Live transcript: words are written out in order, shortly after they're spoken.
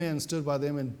men stood by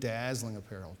them in dazzling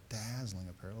apparel. Dazzling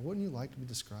apparel. Wouldn't you like to be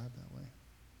described that way?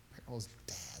 Apparel is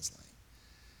dazzling.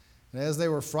 And as they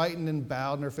were frightened and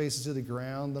bowed their faces to the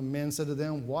ground, the men said to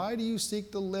them, "Why do you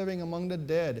seek the living among the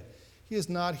dead? He is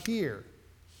not here,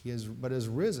 but is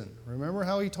risen. Remember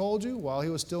how he told you while he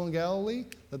was still in Galilee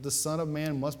that the Son of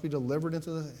Man must be delivered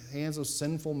into the hands of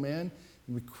sinful men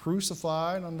and be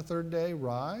crucified on the third day,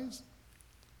 rise?"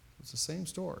 It's the same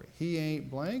story. He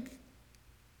ain't blank.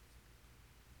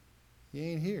 He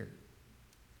ain't here.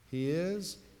 He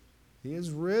is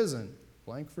risen.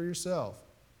 Blank for yourself.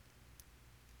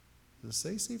 Does it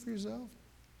say see for yourself?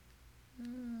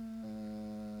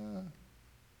 Doesn't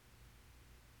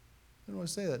really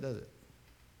say that, does it?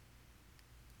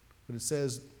 But it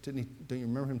says, don't you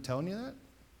remember him telling you that?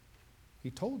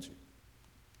 He told you.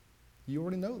 You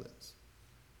already know this.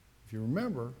 If you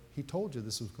remember, he told you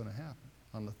this was going to happen.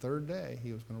 On the third day,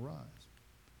 he was going to rise.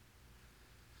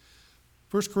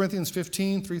 1 Corinthians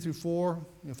 15, 3 through 4.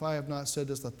 If I have not said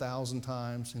this 1,000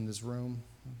 times in this room,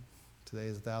 today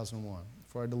is 1,001.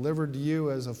 For I delivered to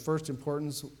you as of first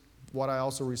importance what I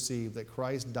also received, that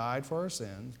Christ died for our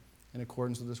sins in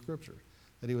accordance with the Scriptures,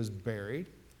 that he was buried,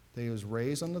 that he was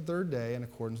raised on the third day in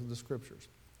accordance with the Scriptures.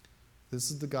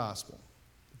 This is the gospel.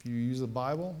 If you use the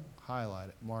Bible, highlight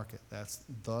it, mark it. That's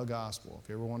the gospel. If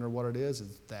you ever wonder what it is,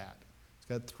 it's that. It's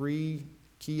got 3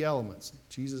 key elements.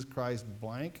 Jesus Christ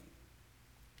blank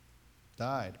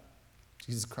died.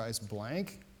 Jesus Christ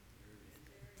blank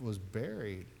was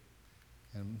buried.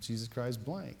 And Jesus Christ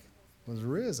blank was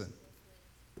risen.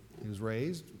 He was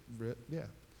raised, yeah.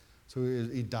 So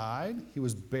he died, he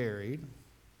was buried,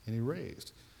 and he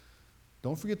raised.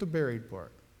 Don't forget the buried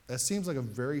part. That seems like a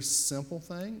very simple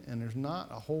thing, and there's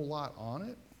not a whole lot on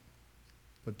it,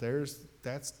 but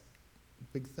that's a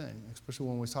big thing, especially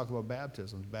when we talk about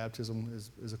baptism. Baptism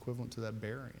is equivalent to that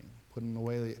burying, putting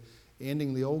away,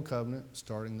 ending the old covenant,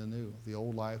 starting the new, the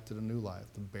old life to the new life.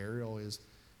 The burial is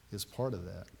part of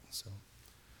that.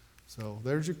 So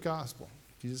there's your gospel.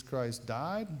 Jesus Christ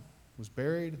died, was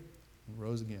buried, and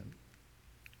rose again.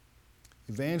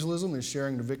 Evangelism is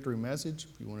sharing the victory message.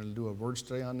 If you wanted to do a word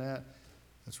study on that,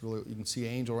 that's really, you can see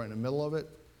angel right in the middle of it.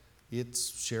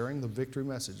 It's sharing the victory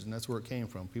message, and that's where it came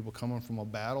from. People coming from a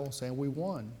battle saying, we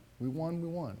won. We won, we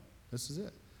won. This is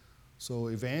it. So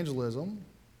evangelism,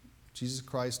 Jesus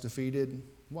Christ defeated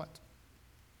what?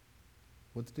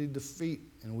 What did he defeat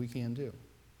and we can do?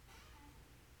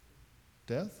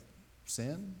 Death?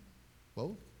 Sin?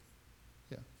 Both?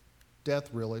 Yeah. Death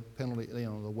really, penalty,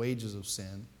 the wages of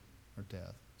sin are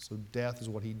death. So death is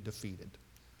what he defeated.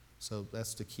 So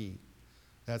that's the key.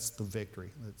 That's the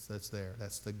victory. That's there.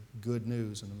 That's the good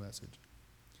news in the message.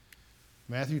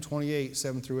 Matthew 28,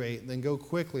 7 through 8. Then go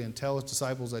quickly and tell his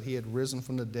disciples that he had risen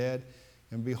from the dead,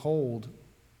 and behold,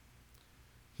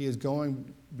 he is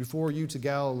going before you to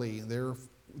Galilee.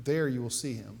 There you will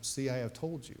see him. See, I have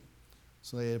told you.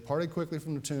 So they departed quickly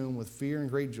from the tomb with fear and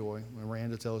great joy and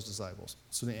ran to tell his disciples.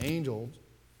 So the angel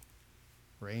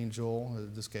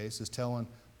in this case, is telling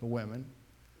the women,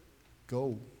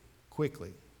 go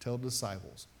quickly, tell the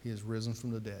disciples, he has risen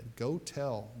from the dead. Go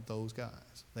tell those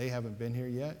guys. They haven't been here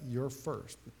yet. You're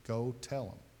first, but go tell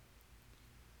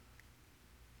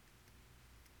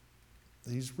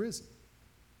them. He's risen.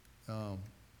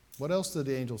 What else did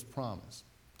the angels promise?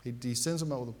 He sends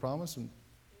them out with a promise, and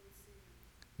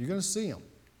you're going to see him.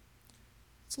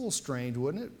 It's a little strange,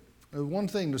 wouldn't it? It was one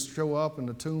thing to show up and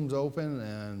the tomb's open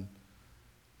and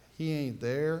he ain't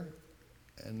there.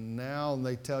 And now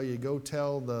they tell you, go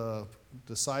tell the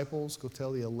disciples, go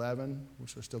tell the 11,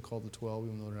 which are still called the 12,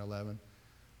 even though they're 11.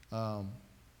 But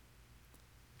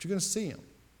you're going to see him.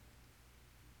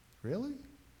 Really?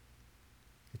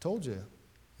 He told you.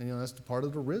 And that's the part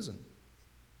of the risen.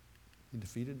 He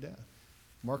defeated death.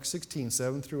 Mark 16,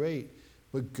 7 through 8.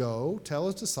 But go, tell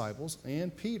his disciples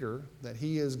and Peter that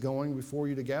he is going before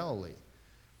you to Galilee.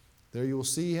 There you will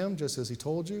see him, just as he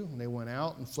told you. And they went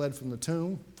out and fled from the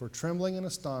tomb, for trembling and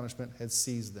astonishment had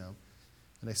seized them.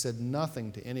 And they said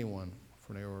nothing to anyone,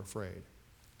 for they were afraid.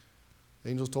 The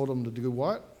angels told them to do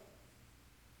what?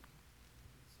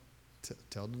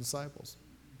 Tell the disciples.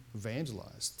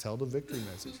 Evangelize. Tell the victory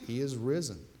message. He is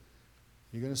risen.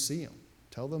 You're going to see him.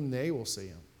 Tell them they will see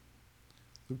him.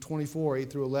 Luke 24, 8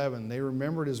 through 11, they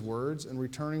remembered his words, and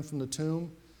returning from the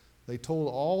tomb, they told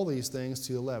all these things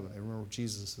to the 11. They remember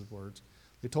Jesus' words.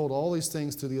 They told all these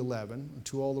things to the 11 and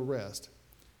to all the rest.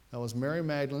 That was Mary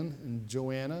Magdalene and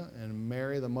Joanna and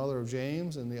Mary, the mother of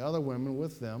James, and the other women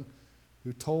with them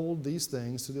who told these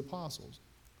things to the apostles.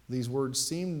 These words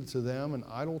seemed to them an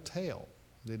idle tale.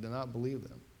 They did not believe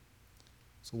them.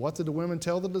 So what did the women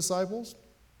tell the disciples?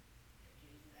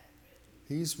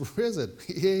 He's risen.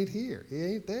 He ain't here. He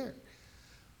ain't there.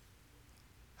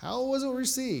 How was it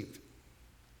received?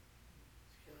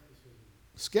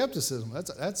 Skepticism.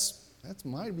 That's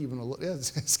might be even a little. Yeah,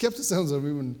 skepticism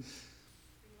even.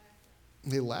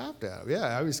 They laughed at him.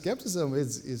 Yeah, I mean, skepticism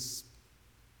is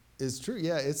true.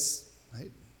 Yeah,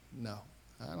 no,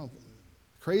 I don't.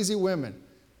 Crazy women.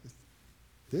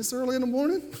 This early in the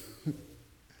morning?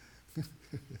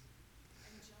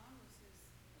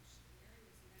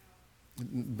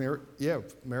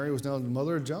 Mary was now the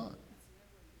mother of John.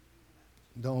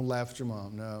 Don't laugh at your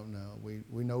mom. No,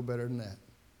 we know better than that.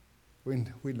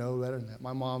 We know better than that.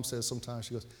 My mom says sometimes,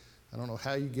 she goes, I don't know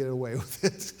how you get away with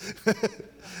it.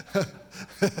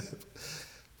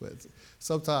 But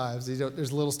sometimes,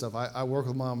 there's little stuff. I work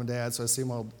with mom and dad, so I see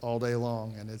them all day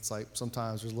long, and it's like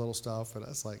sometimes there's little stuff, and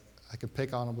it's like I can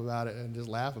pick on them about it and just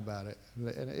laugh about it.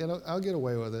 And I'll get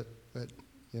away with it, but,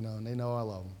 and they know I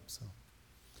love them. So,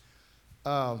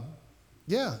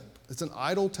 it's an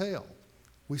idle tale.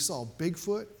 We saw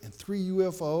Bigfoot and 3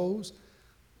 UFOs,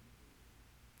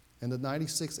 and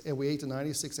we ate the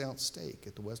 96-ounce steak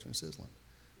at the Western Sizzlin'.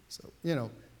 So,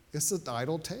 it's an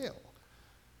idle tale.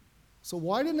 So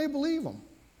why didn't they believe them?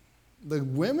 The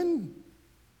women,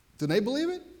 did they believe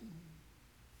it?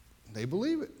 They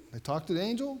believe it. They talk to the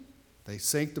angel. They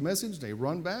sank the message. They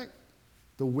run back.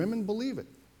 The women believe it.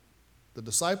 The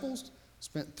disciples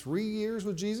spent 3 years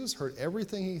with Jesus, heard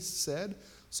everything he said,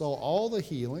 saw all the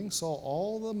healing, saw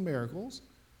all the miracles.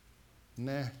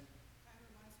 Nah. Kind of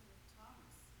reminds me of Thomas.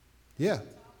 Yeah.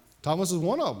 Thomas is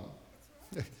one of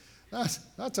them. Not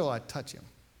until I touch him.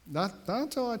 Not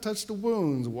until I touch the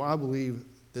wounds will I believe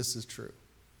this is true.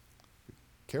 Be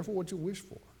careful what you wish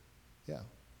for. Yeah.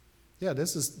 Yeah,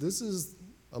 this is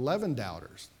 11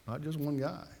 doubters, not just one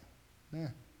guy.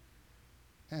 Didn't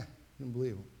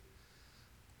believe him.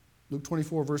 Luke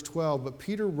 24, verse 12, but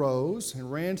Peter rose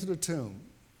and ran to the tomb.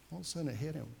 All of a sudden it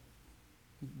hit him.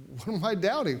 What am I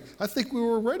doubting? I think we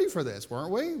were ready for this,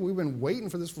 weren't we? We've been waiting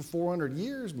for this for 400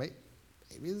 years. Maybe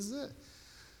this is it.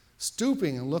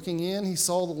 Stooping and looking in, he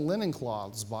saw the linen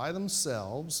cloths by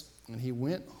themselves, and he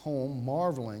went home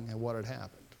marveling at what had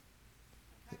happened.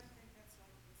 I kind of think that's like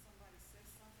when somebody says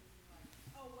something, you're like,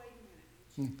 oh, wait a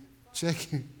minute. Check.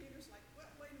 Peter's like, what?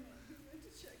 Wait a minute. He went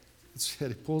to check.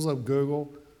 He pulls up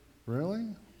Google.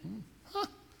 Really? Huh.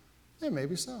 Yeah,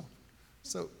 maybe so.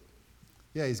 So,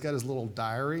 yeah, he's got his little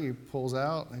diary. He pulls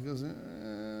out, and he goes,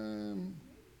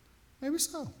 maybe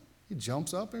so. He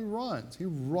jumps up and runs. He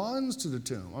runs to the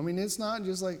tomb. I mean, it's not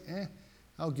just like,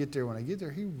 I'll get there when I get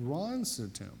there. He runs to the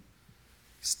tomb.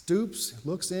 He stoops,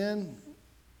 looks in,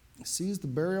 sees the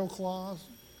burial cloths.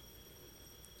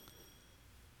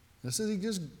 It says he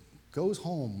just goes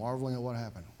home marveling at what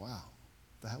happened. Wow,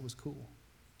 that was cool.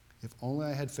 If only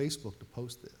I had Facebook to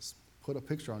post this, put a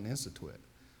picture on InstaTwit.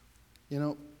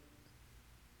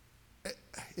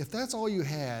 If that's all you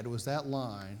had was that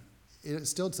line, it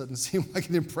still doesn't seem like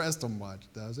it impressed them much,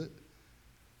 does it?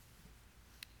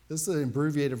 This is an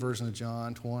abbreviated version of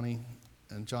John 20,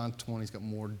 and John 20's got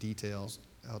more details.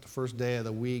 The first day of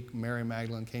the week, Mary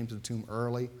Magdalene came to the tomb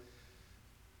early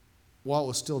while it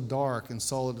was still dark and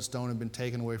saw that the stone had been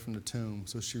taken away from the tomb.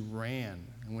 So she ran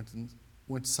and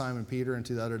went to Simon Peter and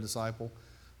to the other disciple,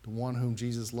 the one whom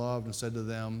Jesus loved, and said to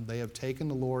them, they have taken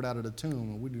the Lord out of the tomb,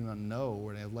 and we do not know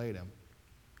where they have laid him.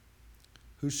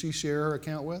 Who she share her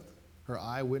account with? Her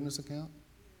eyewitness account?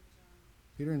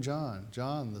 Peter and John.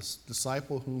 John, the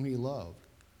disciple whom he loved.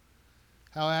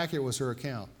 How accurate was her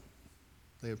account?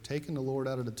 They have taken the Lord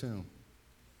out of the tomb.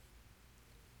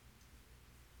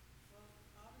 Well,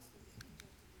 obviously the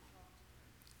angels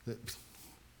didn't talk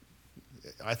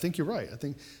to her. I think you're right. I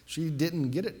think she didn't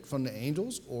get it from the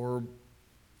angels or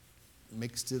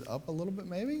mixed it up a little bit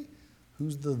maybe.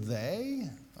 Who's the they?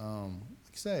 Like I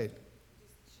say, If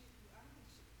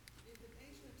an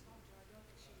angel had talked to her, I don't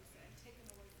think she would say, taken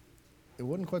away from the tomb. it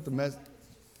wasn't quite the mess. Like it's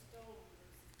just stolen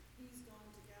versus he's gone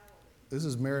to Galilee. This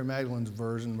is Mary Magdalene's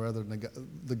version rather than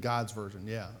the God's version.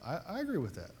 Yeah, I agree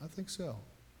with that. I think so.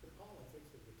 The politics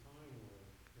of the time were,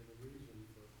 and the reason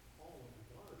for all of the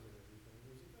guards and everything,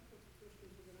 was that that's what the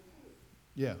Christians were going to do.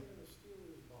 Yeah, They're going to steal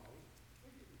his body,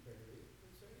 take it and bury it,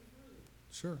 and say he's risen.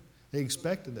 sure. They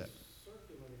expected that.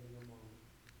 Circulating among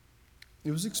It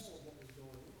was all of what was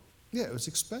going on. Yeah, it was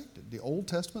expected. The Old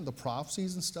Testament, the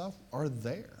prophecies and stuff are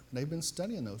there. They've been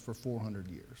studying those for 400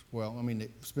 years. Well, I mean,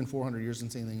 it's been 400 years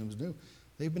since anything was new.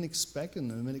 They've been expecting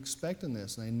them and expecting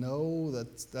this, and they know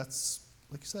that that's,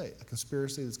 like you say, a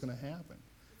conspiracy that's going to happen.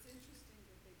 It's interesting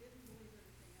that they didn't believe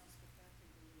everything else, but that they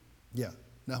believed. Yeah.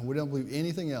 No, we don't believe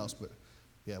anything else, but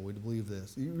yeah, we believe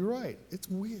this. You're right. It's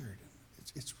weird.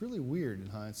 It's really weird in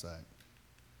hindsight.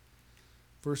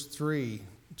 Verse 3,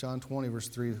 John 20, verse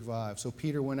 3 to 5. So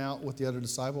Peter went out with the other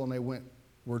disciple, and they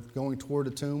were going toward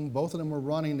the tomb. Both of them were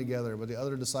running together, but the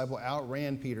other disciple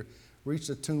outran Peter, reached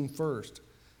the tomb first.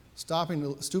 Stooping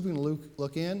to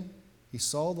look in, he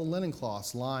saw the linen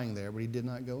cloths lying there, but he did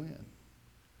not go in.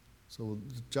 So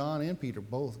John and Peter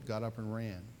both got up and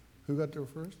ran. Who got there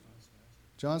first?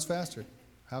 John's faster.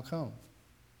 How come?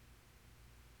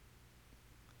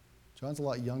 John's a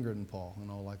lot younger than Paul, in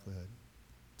all likelihood.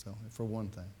 So, for one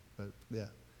thing. But, yeah.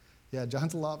 Yeah,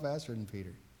 John's a lot faster than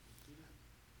Peter.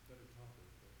 Better talker,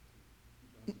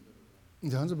 but John's a better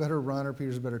runner. John's a better runner.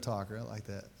 Peter's a better talker. I like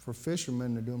that. For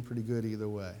fishermen, they're doing pretty good either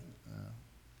way.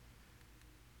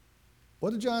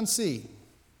 What did John see?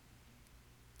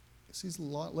 He sees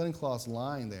linen cloths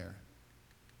lying there.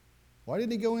 Why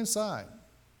didn't he go inside?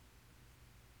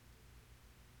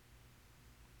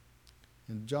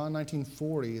 In John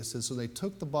 19:40, it says, so they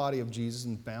took the body of Jesus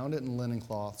and bound it in linen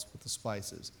cloths with the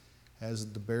spices,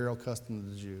 as the burial custom of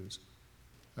the Jews.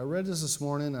 I read this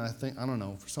morning, and I don't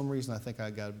know, for some reason I think I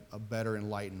got a better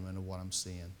enlightenment of what I'm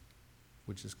seeing,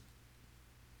 which is,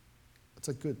 it's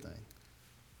a good thing.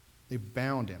 They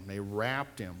bound him. They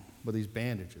wrapped him with these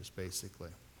bandages,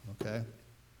 basically, okay?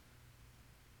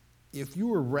 If you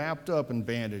were wrapped up in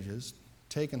bandages,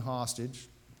 taken hostage,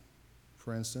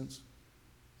 for instance,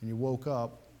 and you woke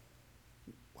up,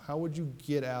 how would you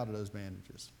get out of those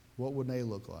bandages? What would they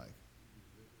look like?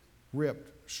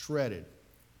 Ripped, shredded.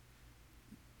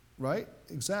 Right?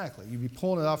 Exactly. You'd be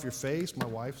pulling it off your face. My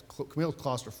wife, Camille's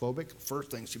claustrophobic. First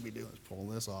thing she'd be doing is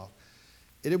pulling this off.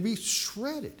 It'd be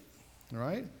shredded.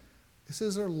 Right? It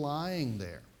says they're lying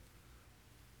there.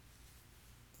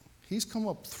 He's come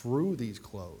up through these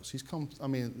clothes. These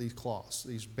cloths,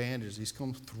 these bandages. He's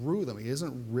come through them. He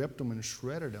hasn't ripped them and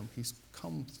shredded them. He's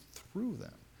come through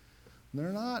them. And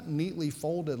they're not neatly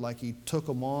folded like he took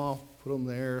them off, put them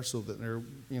there so that they're,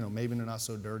 maybe they're not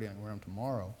so dirty I can wear them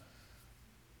tomorrow.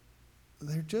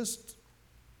 They're just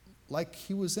like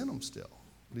he was in them still,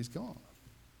 but he's gone.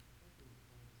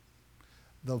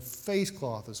 The face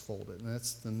cloth is folded, and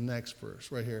that's the next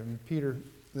verse right here.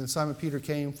 Then Simon Peter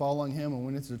came, following him, and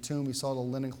went into the tomb. He saw the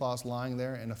linen cloths lying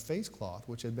there, and a face cloth,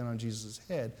 which had been on Jesus'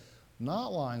 head,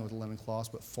 not lying with the linen cloths,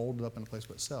 but folded up in a place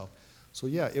by itself. So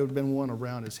yeah, it would have been one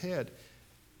around his head.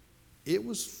 It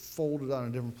was folded on a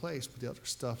different place, but the other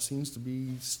stuff seems to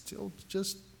be still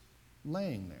just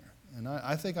laying there. And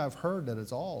I think I've heard that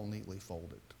it's all neatly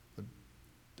folded, but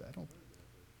I don't.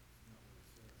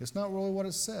 It's not really what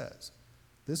it says.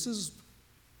 This is.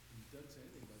 It doesn't say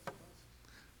anything about spices.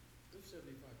 There's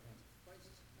 75 pounds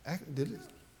of spices. Did it?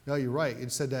 No, you're right.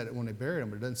 It said that when they buried him,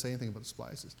 but it doesn't say anything about the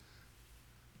spices.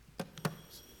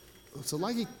 So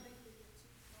like the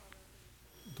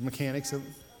mechanics of.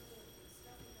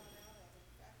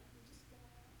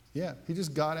 Yeah, he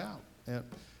just got out.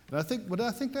 And I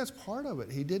think that's part of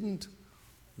it. He didn't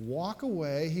walk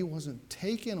away. He wasn't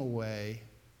taken away.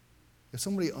 If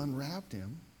somebody unwrapped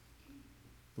him,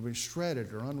 it would be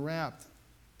shredded or unwrapped.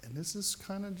 And this is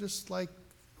kind of just like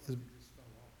his,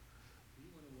 He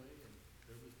went away and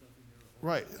there was nothing there to hold.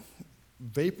 right,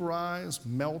 vaporized,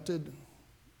 melted.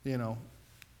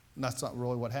 That's not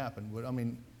really what happened. But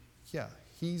yeah,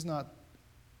 he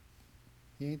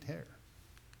ain't there.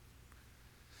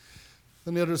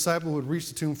 Then the other disciple who had reached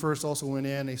the tomb first also went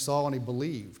in. He saw and he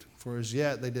believed. For as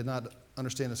yet they did not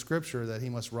understand the scripture that he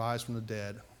must rise from the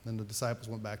dead. Then the disciples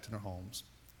went back to their homes.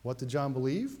 What did John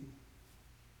believe? He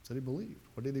said he believed.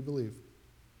 What did he believe?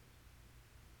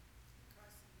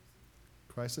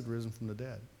 Christ had risen from the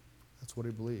dead. That's what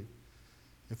he believed.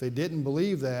 If they didn't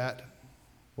believe that,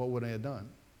 what would they have done?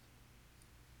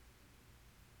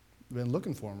 Been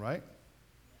looking for him, right?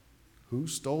 Who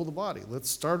stole the body? Let's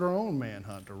start our own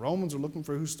manhunt. The Romans are looking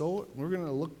for who stole it. We're going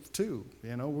to look too.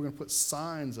 We're going to put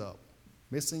signs up.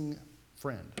 Missing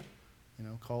friend.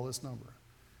 Call this number.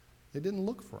 They didn't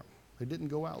look for him. They didn't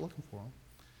go out looking for him.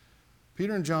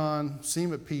 Peter and John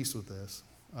seem at peace with this,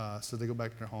 so they go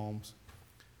back to their homes.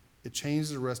 It changes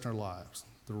the rest of their lives.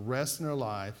 The rest of their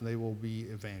lives, they will be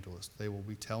evangelists. They will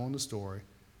be telling the story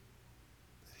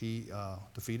that he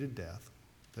defeated death,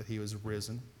 that he was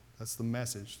risen. That's the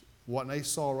message. What they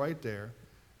saw right there,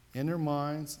 in their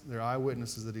minds, they're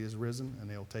eyewitnesses that he is risen, and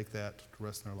they'll take that to the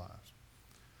rest of their lives.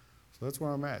 So that's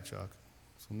where I'm at, Chuck.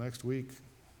 So next week,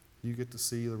 you get to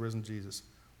see the risen Jesus.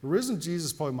 The risen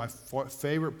Jesus is probably my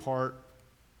favorite part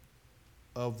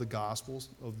of the Gospels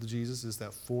of the Jesus is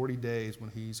that 40 days when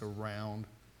he's around.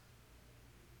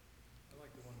 I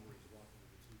like the one where he's walking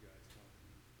with the two guys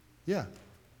talking. Yeah.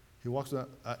 He walks around,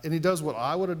 and he does what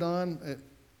I would have done.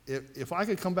 If I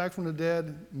could come back from the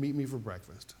dead, meet me for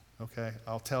breakfast. Okay?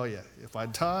 I'll tell you. If I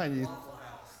die,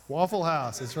 Waffle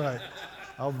House, that's right.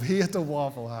 I'll be at the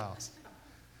Waffle House.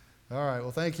 All right,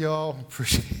 well, thank you all.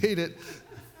 Appreciate it.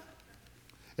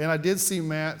 And I did see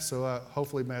Matt, so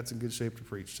hopefully Matt's in good shape to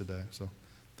preach today. So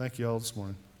thank you all this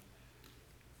morning.